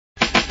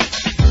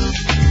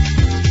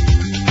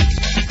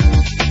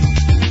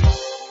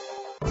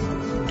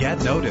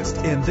get noticed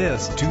in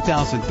this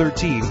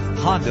 2013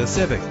 Honda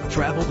Civic.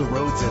 Travel the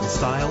roads in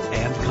style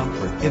and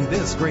comfort in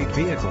this great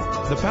vehicle.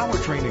 The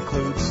powertrain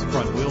includes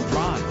front-wheel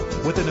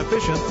drive with an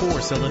efficient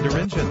 4-cylinder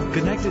engine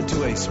connected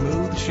to a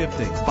smooth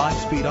shifting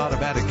 5-speed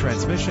automatic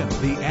transmission.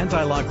 The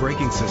anti-lock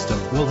braking system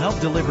will help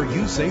deliver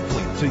you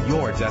safely to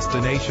your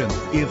destination.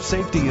 If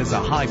safety is a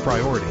high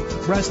priority,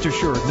 rest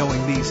assured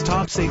knowing these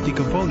top safety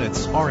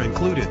components are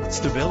included: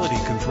 stability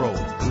control,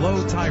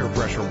 low tire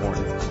pressure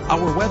warning.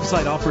 Our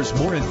website offers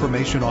more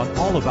information on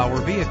all of our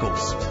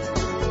vehicles.